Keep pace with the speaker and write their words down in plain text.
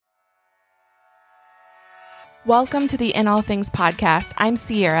Welcome to the In All Things podcast. I'm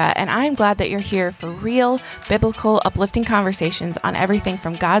Sierra, and I'm glad that you're here for real, biblical, uplifting conversations on everything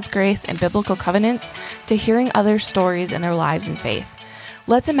from God's grace and biblical covenants to hearing others' stories in their lives and faith.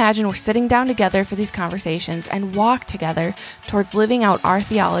 Let's imagine we're sitting down together for these conversations and walk together towards living out our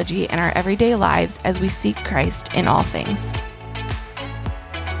theology in our everyday lives as we seek Christ in all things.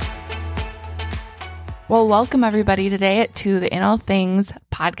 Well, welcome everybody today to the In All Things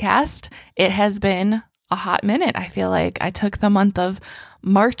podcast. It has been a hot minute. I feel like I took the month of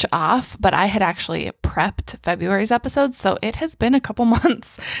March off, but I had actually prepped February's episodes, so it has been a couple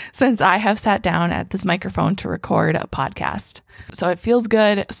months since I have sat down at this microphone to record a podcast. So it feels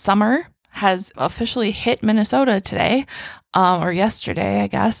good. Summer has officially hit Minnesota today, or yesterday, I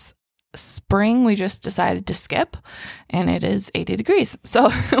guess. Spring, we just decided to skip, and it is 80 degrees.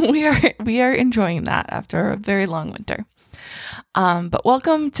 So we are enjoying that after a very long winter. But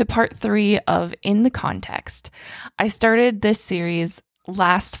welcome to part 3 of In the Context. I started this series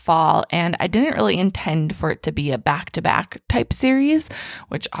last fall, and I didn't really intend for it to be a back-to-back type series,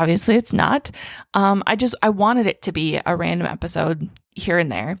 which obviously it's not. I wanted it to be a random episode here and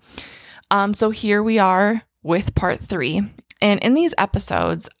there. So here we are with part 3. And in these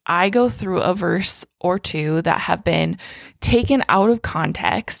episodes, I go through a verse or two that have been taken out of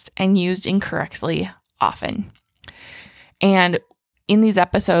context and used incorrectly often. And in these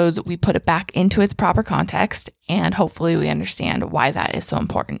episodes, we put it back into its proper context, and hopefully we understand why that is so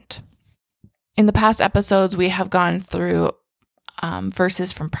important. In the past episodes, we have gone through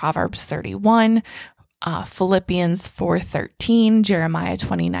verses from Proverbs 31, Philippians 4:13, Jeremiah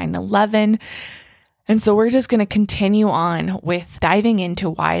 29:11. And so we're just going to continue on with diving into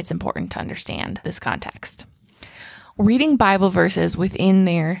why it's important to understand this context. Reading Bible verses within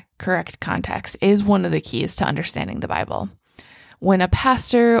their correct context is one of the keys to understanding the Bible. When a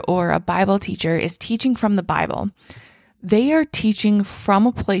pastor or a Bible teacher is teaching from the Bible, they are teaching from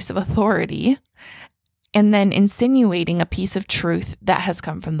a place of authority and then insinuating a piece of truth that has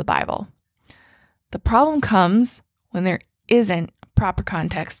come from the Bible. The problem comes when there isn't proper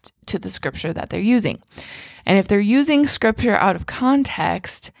context to the scripture that they're using. And if they're using scripture out of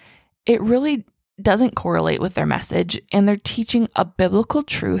context, it really doesn't correlate with their message, and they're teaching a biblical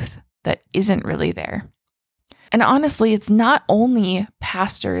truth that isn't really there. And honestly, it's not only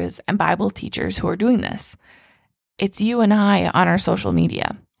pastors and Bible teachers who are doing this. It's you and I on our social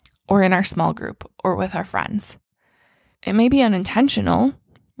media, or in our small group, or with our friends. It may be unintentional,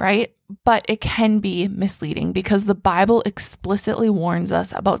 right? But it can be misleading because the Bible explicitly warns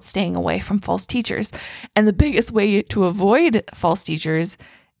us about staying away from false teachers. And the biggest way to avoid false teachers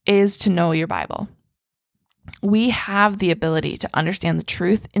is to know your Bible. We have the ability to understand the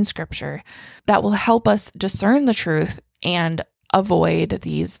truth in Scripture that will help us discern the truth and avoid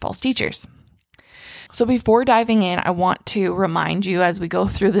these false teachers. So before diving in, I want to remind you as we go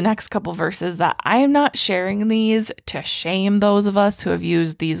through the next couple verses that I am not sharing these to shame those of us who have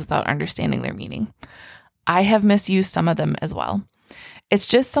used these without understanding their meaning. I have misused some of them as well. It's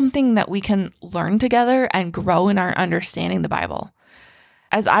just something that we can learn together and grow in our understanding the Bible.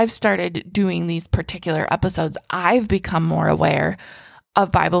 As I've started doing these particular episodes, I've become more aware of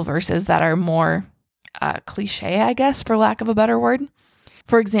Bible verses that are more cliche, I guess, for lack of a better word.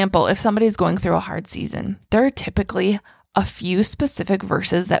 For example, if somebody's going through a hard season, there are typically a few specific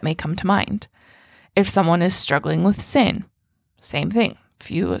verses that may come to mind. If someone is struggling with sin, same thing,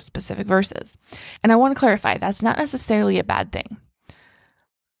 few specific verses. And I want to clarify, that's not necessarily a bad thing.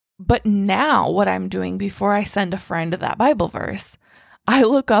 But now what I'm doing before I send a friend that Bible verse, I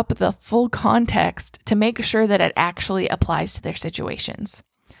look up the full context to make sure that it actually applies to their situations.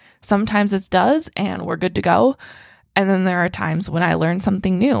 Sometimes it does, and we're good to go. And then there are times when I learn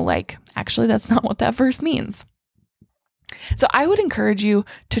something new, like, actually, that's not what that verse means. So I would encourage you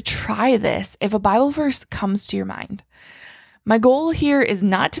to try this if a Bible verse comes to your mind. My goal here is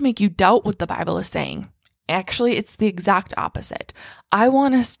not to make you doubt what the Bible is saying. Actually, it's the exact opposite. I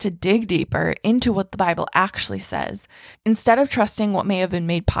want us to dig deeper into what the Bible actually says, instead of trusting what may have been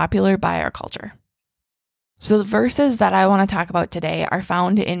made popular by our culture. So the verses that I want to talk about today are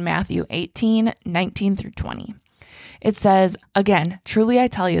found in Matthew 18:19 through 20. It says, "Again, truly I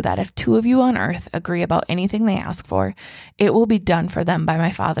tell you that if 2 of you on earth agree about anything they ask for, it will be done for them by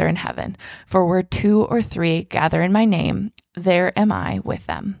my Father in heaven. For where 2 or 3 gather in my name, there am I with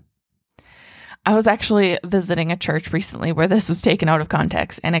them." I was actually visiting a church recently where this was taken out of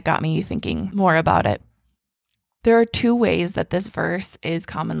context, and it got me thinking more about it. There are 2 ways that this verse is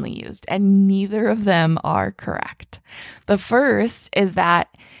commonly used, and neither of them are correct. The first is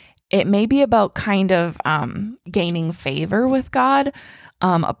that it may be about kind of gaining favor with God,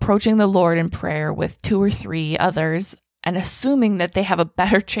 approaching the Lord in prayer with 2 or 3 others and assuming that they have a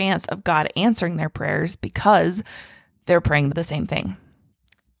better chance of God answering their prayers because they're praying the same thing.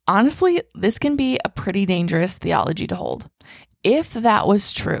 Honestly, this can be a pretty dangerous theology to hold. If that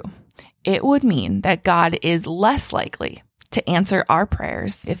was true, it would mean that God is less likely to answer our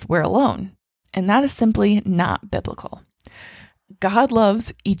prayers if we're alone. And that is simply not biblical. God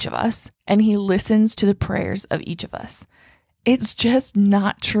loves each of us, and he listens to the prayers of each of us. It's just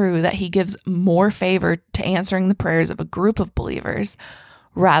not true that he gives more favor to answering the prayers of a group of believers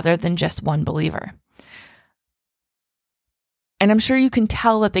rather than just one believer. And I'm sure you can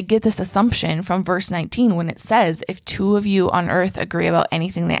tell that they get this assumption from verse 19 when it says, if 2 of you on earth agree about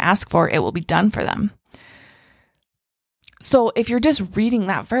anything they ask for, it will be done for them. So if you're just reading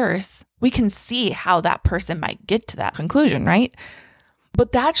that verse, we can see how that person might get to that conclusion, right?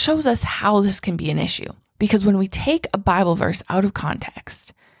 But that shows us how this can be an issue. Because when we take a Bible verse out of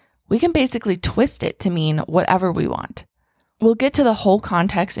context, we can basically twist it to mean whatever we want. We'll get to the whole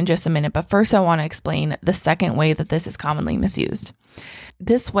context in just a minute, but first I want to explain the second way that this is commonly misused.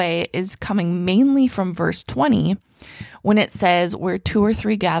 This way is coming mainly from verse 20, when it says, where 2 or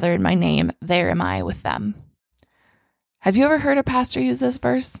 3 gather in my name, there am I with them. Have you ever heard a pastor use this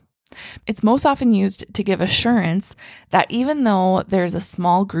verse? It's most often used to give assurance that even though there's a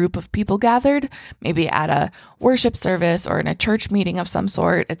small group of people gathered, maybe at a worship service or in a church meeting of some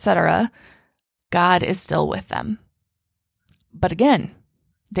sort, etc., God is still with them. But again,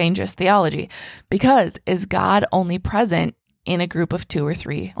 dangerous theology, because is God only present in a group of 2 or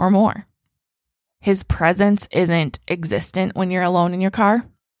 3 or more? His presence isn't existent when you're alone in your car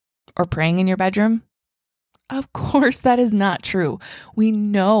or praying in your bedroom? Of course, that is not true. We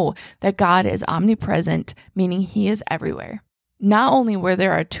know that God is omnipresent, meaning he is everywhere, not only where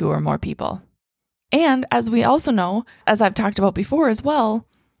there are 2 or more people. And as we also know, as I've talked about before as well,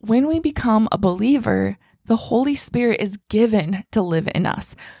 when we become a believer, the Holy Spirit is given to live in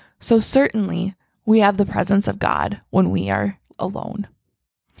us. So certainly we have the presence of God when we are alone.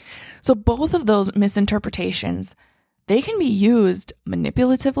 So both of those misinterpretations, they can be used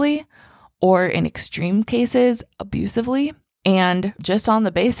manipulatively or in extreme cases, abusively. And just on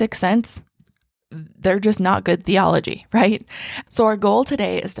the basic sense, they're just not good theology, right? So our goal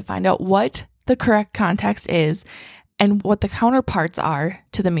today is to find out what the correct context is and what the counterparts are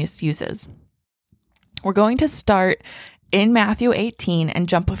to the misuses. We're going to start in Matthew 18 and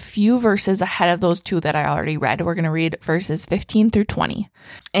jump a few verses ahead of those 2 that I already read. We're going to read verses 15 through 20.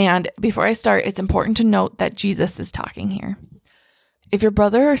 And before I start, it's important to note that Jesus is talking here. If your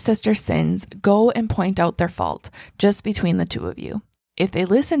brother or sister sins, go and point out their fault just between the 2 of you. If they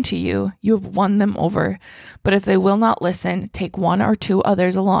listen to you, you have won them over. But if they will not listen, take 1 or 2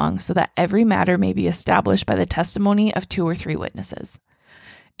 others along so that every matter may be established by the testimony of 2 or 3 witnesses.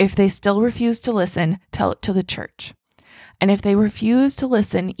 If they still refuse to listen, tell it to the church. And if they refuse to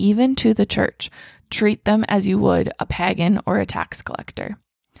listen even to the church, treat them as you would a pagan or a tax collector.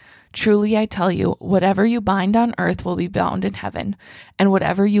 Truly, I tell you, whatever you bind on earth will be bound in heaven, and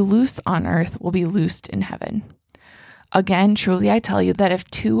whatever you loose on earth will be loosed in heaven. Again, truly, I tell you that if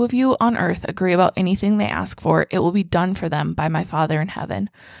 2 of you on earth agree about anything they ask for, it will be done for them by my Father in heaven.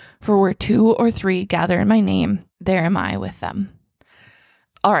 For where 2 or 3 gather in my name, there am I with them.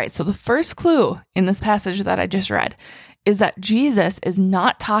 All right, so the first clue in this passage that I just read is that Jesus is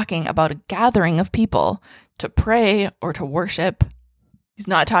not talking about a gathering of people to pray or to worship. He's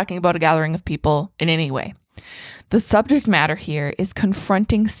not talking about a gathering of people in any way. The subject matter here is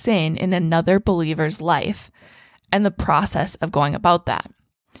confronting sin in another believer's life and the process of going about that.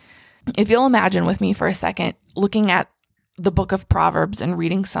 If you'll imagine with me for a second, looking at the book of Proverbs and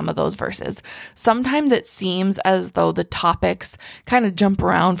reading some of those verses, sometimes it seems as though the topics kind of jump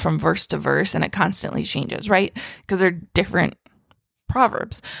around from verse to verse and it constantly changes, right? Because they're different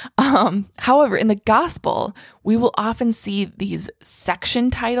Proverbs. However, in the gospel, we will often see these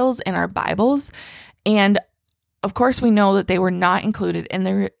section titles in our Bibles. And of course, we know that they were not included in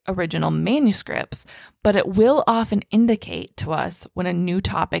the original manuscripts, but it will often indicate to us when a new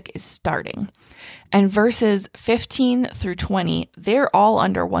topic is starting. And verses 15 through 20, they're all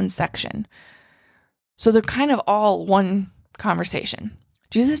under one section. So they're kind of all one conversation.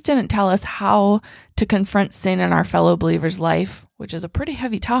 Jesus didn't tell us how to confront sin in our fellow believer's life, which is a pretty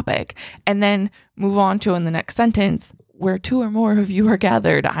heavy topic, and then move on to in the next sentence, where 2 or more of you are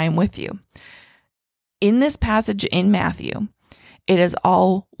gathered, I am with you. In this passage in Matthew, it is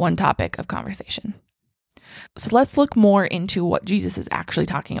all one topic of conversation. So let's look more into what Jesus is actually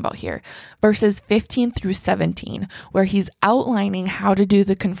talking about here. Verses 15 through 17, where he's outlining how to do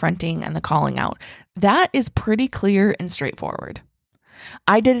the confronting and the calling out. That is pretty clear and straightforward.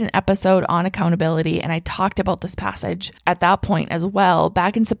 I did an episode on accountability, and I talked about this passage at that point as well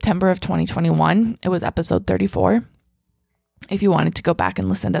back in September of 2021. It was episode 34. If you wanted to go back and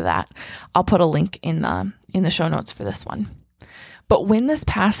listen to that, I'll put a link in the show notes for this one. But when this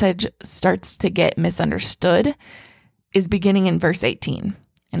passage starts to get misunderstood is beginning in verse 18.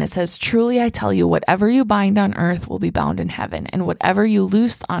 And it says, "Truly I tell you, whatever you bind on earth will be bound in heaven, and whatever you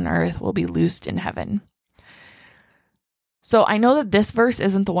loose on earth will be loosed in heaven." So I know that this verse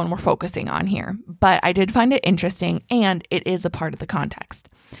isn't the one we're focusing on here, but I did find it interesting, and it is a part of the context.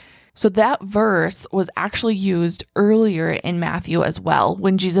 So that verse was actually used earlier in Matthew as well,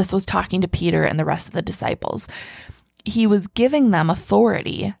 when Jesus was talking to Peter and the rest of the disciples. He was giving them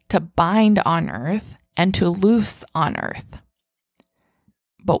authority to bind on earth and to loose on earth.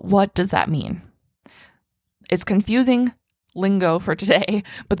 But what does that mean? It's confusing lingo for today,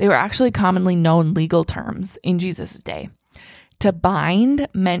 but they were actually commonly known legal terms in Jesus' day. To bind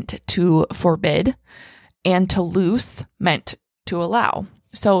meant to forbid, and to loose meant to allow.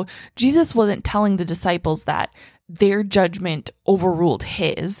 So Jesus wasn't telling the disciples that their judgment overruled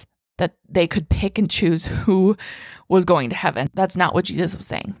his, that they could pick and choose who was going to heaven. That's not what Jesus was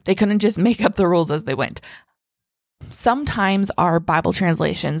saying. They couldn't just make up the rules as they went. Sometimes our Bible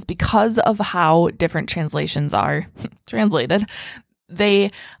translations, because of how different translations are translated,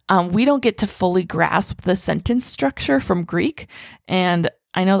 we don't get to fully grasp the sentence structure from Greek. And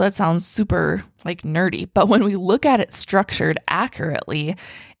I know that sounds super nerdy, but when we look at it structured accurately,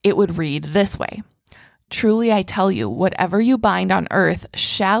 it would read this way. "Truly I tell you, whatever you bind on earth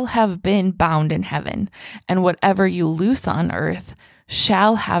shall have been bound in heaven, and whatever you loose on earth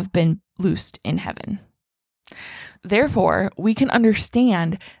shall have been loosed in heaven." Therefore, we can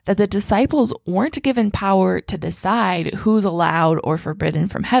understand that the disciples weren't given power to decide who's allowed or forbidden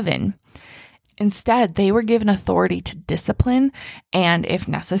from heaven. Instead, they were given authority to discipline and, if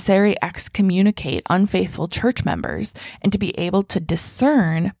necessary, excommunicate unfaithful church members, and to be able to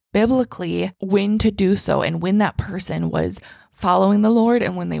discern biblically when to do so and when that person was following the Lord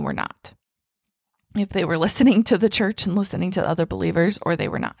and when they were not. If they were listening to the church and listening to other believers, or they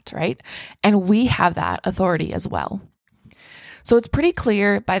were not, right? And we have that authority as well. So it's pretty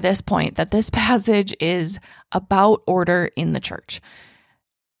clear by this point that this passage is about order in the church.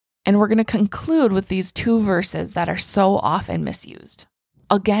 And we're going to conclude with these two verses that are so often misused.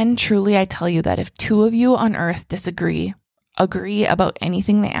 "Again, truly I tell you that if two of you on earth agree about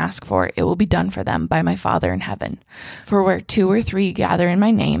anything they ask for, it will be done for them by my Father in heaven. For where 2 or 3 gather in my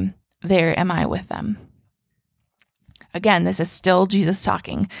name, there am I with them." Again, this is still Jesus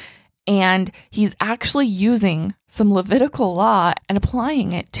talking, and he's actually using some Levitical law and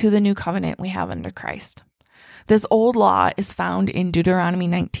applying it to the new covenant we have under Christ. This old law is found in Deuteronomy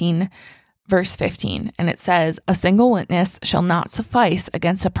 19, verse 15, and it says, "A single witness shall not suffice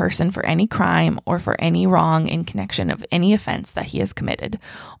against a person for any crime or for any wrong in connection of any offense that he has committed.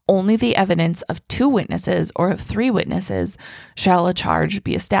 Only the evidence of 2 witnesses or of 3 witnesses shall a charge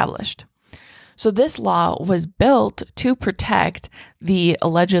be established." So this law was built to protect the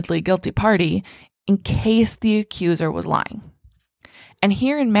allegedly guilty party in case the accuser was lying. And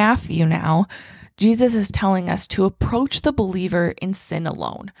here in Matthew now, Jesus is telling us to approach the believer in sin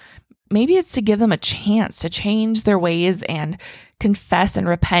alone. Maybe it's to give them a chance to change their ways and confess and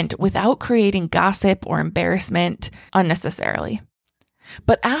repent without creating gossip or embarrassment unnecessarily.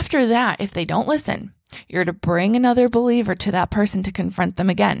 But after that, if they don't listen, you're to bring another believer to that person to confront them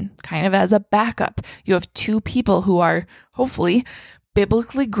again, kind of as a backup. You have 2 people who are hopefully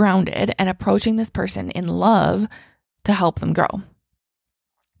biblically grounded and approaching this person in love to help them grow.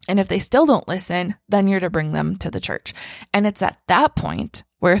 And if they still don't listen, then you're to bring them to the church. And it's at that point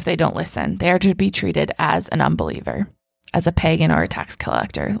where if they don't listen, they are to be treated as an unbeliever, as a pagan or a tax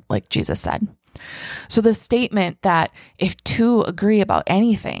collector, like Jesus said. So the statement that if 2 agree about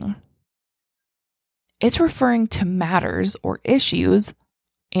anything, it's referring to matters or issues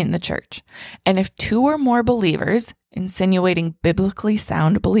in the church. And if 2 or more believers, insinuating biblically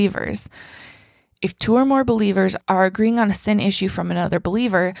sound believers, if 2 or more believers are agreeing on a sin issue from another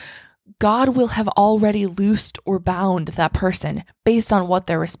believer, God will have already loosed or bound that person based on what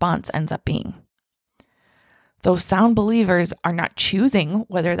their response ends up being. Those sound believers are not choosing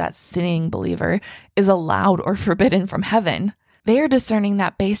whether that sinning believer is allowed or forbidden from heaven. They are discerning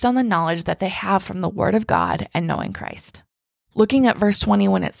that based on the knowledge that they have from the Word of God and knowing Christ. Looking at verse 20,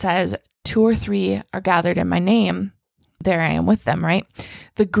 when it says, 2 or 3 are gathered in my name, there I am with them, right?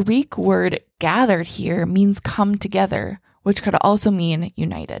 The Greek word gathered here means come together, which could also mean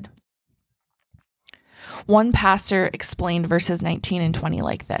united. One pastor explained verses 19 and 20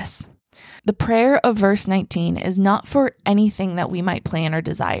 like this. The prayer of verse 19 is not for anything that we might plan or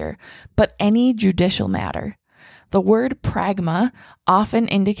desire, but any judicial matter. The word pragma often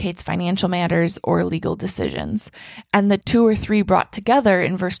indicates financial matters or legal decisions, and the 2 or 3 brought together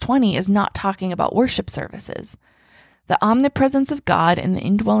in verse 20 is not talking about worship services. The omnipresence of God and the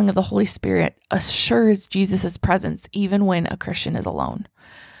indwelling of the Holy Spirit assures Jesus' presence even when a Christian is alone.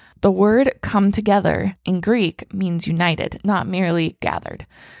 The word come together in Greek means united, not merely gathered.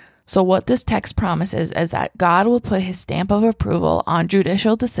 So what this text promises is that God will put his stamp of approval on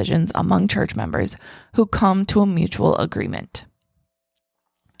judicial decisions among church members who come to a mutual agreement.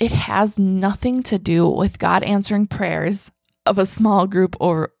 It has nothing to do with God answering prayers of a small group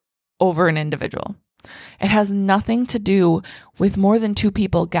or over an individual. It has nothing to do with more than 2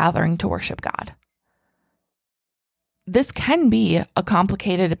 people gathering to worship God. This can be a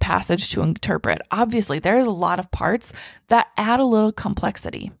complicated passage to interpret. Obviously, there's a lot of parts that add a little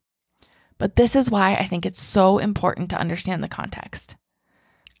complexity. But this is why I think it's so important to understand the context.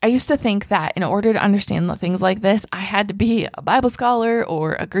 I used to think that in order to understand things like this, I had to be a Bible scholar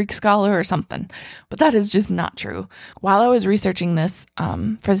or a Greek scholar or something, but that is just not true. While I was researching this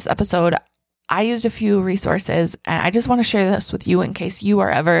for this episode, I used a few resources, and I just want to share this with you in case you are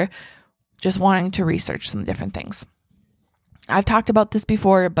ever just wanting to research some different things. I've talked about this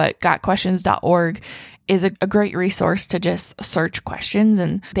before, but gotquestions.org is a great resource to just search questions,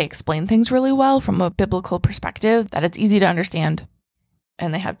 and they explain things really well from a biblical perspective that it's easy to understand,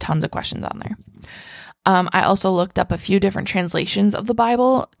 and they have tons of questions on there. I also looked up a few different translations of the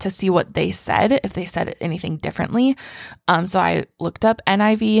Bible to see what they said, if they said anything differently. So I looked up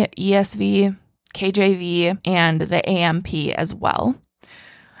NIV, ESV, KJV, and the AMP as well.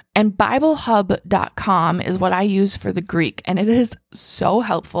 And BibleHub.com is what I use for the Greek, and it is so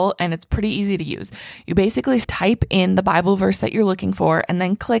helpful and it's pretty easy to use. You basically type in the Bible verse that you're looking for and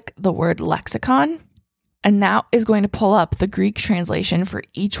then click the word lexicon, and that is going to pull up the Greek translation for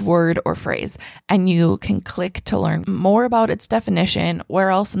each word or phrase, and you can click to learn more about its definition, where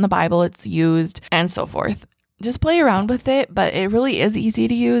else in the Bible it's used, and so forth. Just play around with it, but it really is easy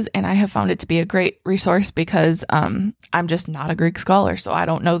to use, and I have found it to be a great resource because I'm just not a Greek scholar, so I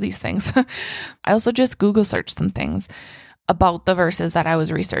don't know these things. I also just Google searched some things about the verses that I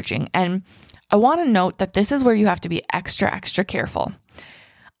was researching, and I want to note that this is where you have to be extra careful.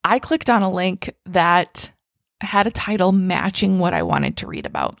 I clicked on a link that had a title matching what I wanted to read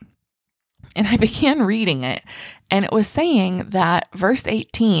about, and I began reading it, and it was saying that verse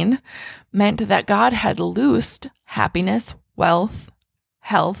 18 meant that God had loosed happiness, wealth,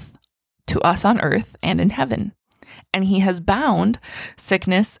 health to us on earth and in heaven. And he has bound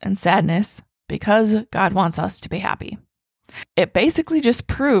sickness and sadness because God wants us to be happy. It basically just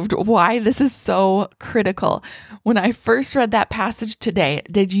proved why this is so critical. When I first read that passage today,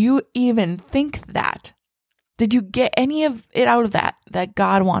 did you even think that? Did you get any of it out of that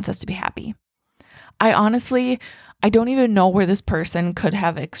God wants us to be happy? I don't even know where this person could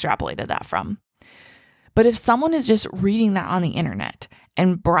have extrapolated that from. But if someone is just reading that on the internet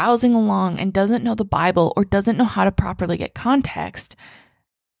and browsing along and doesn't know the Bible or doesn't know how to properly get context,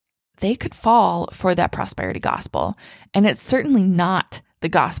 they could fall for that prosperity gospel. And it's certainly not the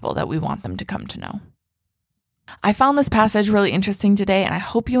gospel that we want them to come to know. I found this passage really interesting today, and I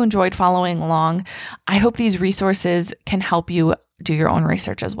hope you enjoyed following along. I hope these resources can help you do your own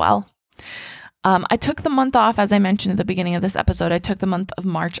research as well. I took the month off, as I mentioned at the beginning of this episode. I took the month of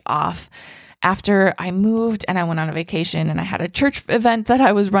March off after I moved and I went on a vacation, and I had a church event that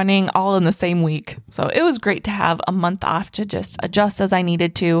I was running all in the same week. So it was great to have a month off to just adjust as I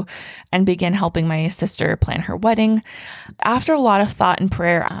needed to and begin helping my sister plan her wedding. After a lot of thought and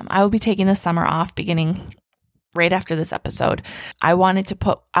prayer, I will be taking the summer off beginning right after this episode. I wanted to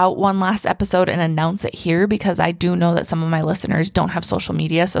put out one last episode and announce it here because I do know that some of my listeners don't have social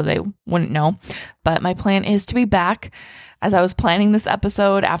media, so they wouldn't know. But my plan is to be back. As I was planning this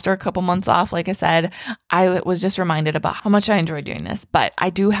episode after a couple months off, like I said, I was just reminded about how much I enjoy doing this. But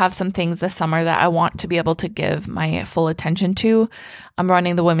I do have some things this summer that I want to be able to give my full attention to. I'm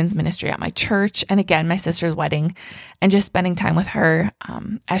running the women's ministry at my church, and again, my sister's wedding, and just spending time with her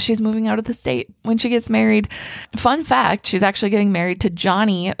as she's moving out of the state when she gets married. Fun fact, she's actually getting married to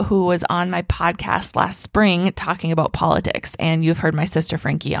Johnny, who was on my podcast last spring talking about politics, and you've heard my sister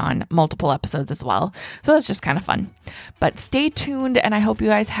Frankie on multiple episodes as well. So that's just kind of fun. But stay tuned, and I hope you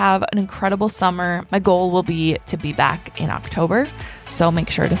guys have an incredible summer. My goal will be to be back in October, so make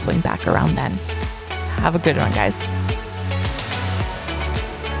sure to swing back around then. Have a good one, guys.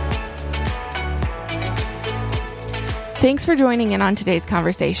 Thanks for joining in on today's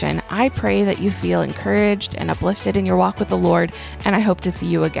conversation. I pray that you feel encouraged and uplifted in your walk with the Lord, and I hope to see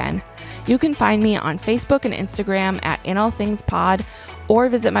you again. You can find me on Facebook and Instagram at In All Things Pod, or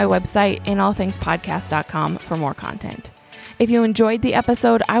visit my website, inallthingspodcast.com, for more content. If you enjoyed the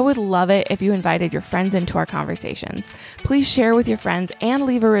episode, I would love it if you invited your friends into our conversations. Please share with your friends and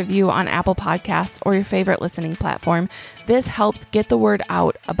leave a review on Apple Podcasts or your favorite listening platform. This helps get the word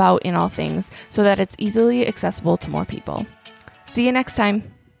out about In All Things so that it's easily accessible to more people. See you next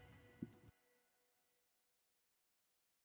time.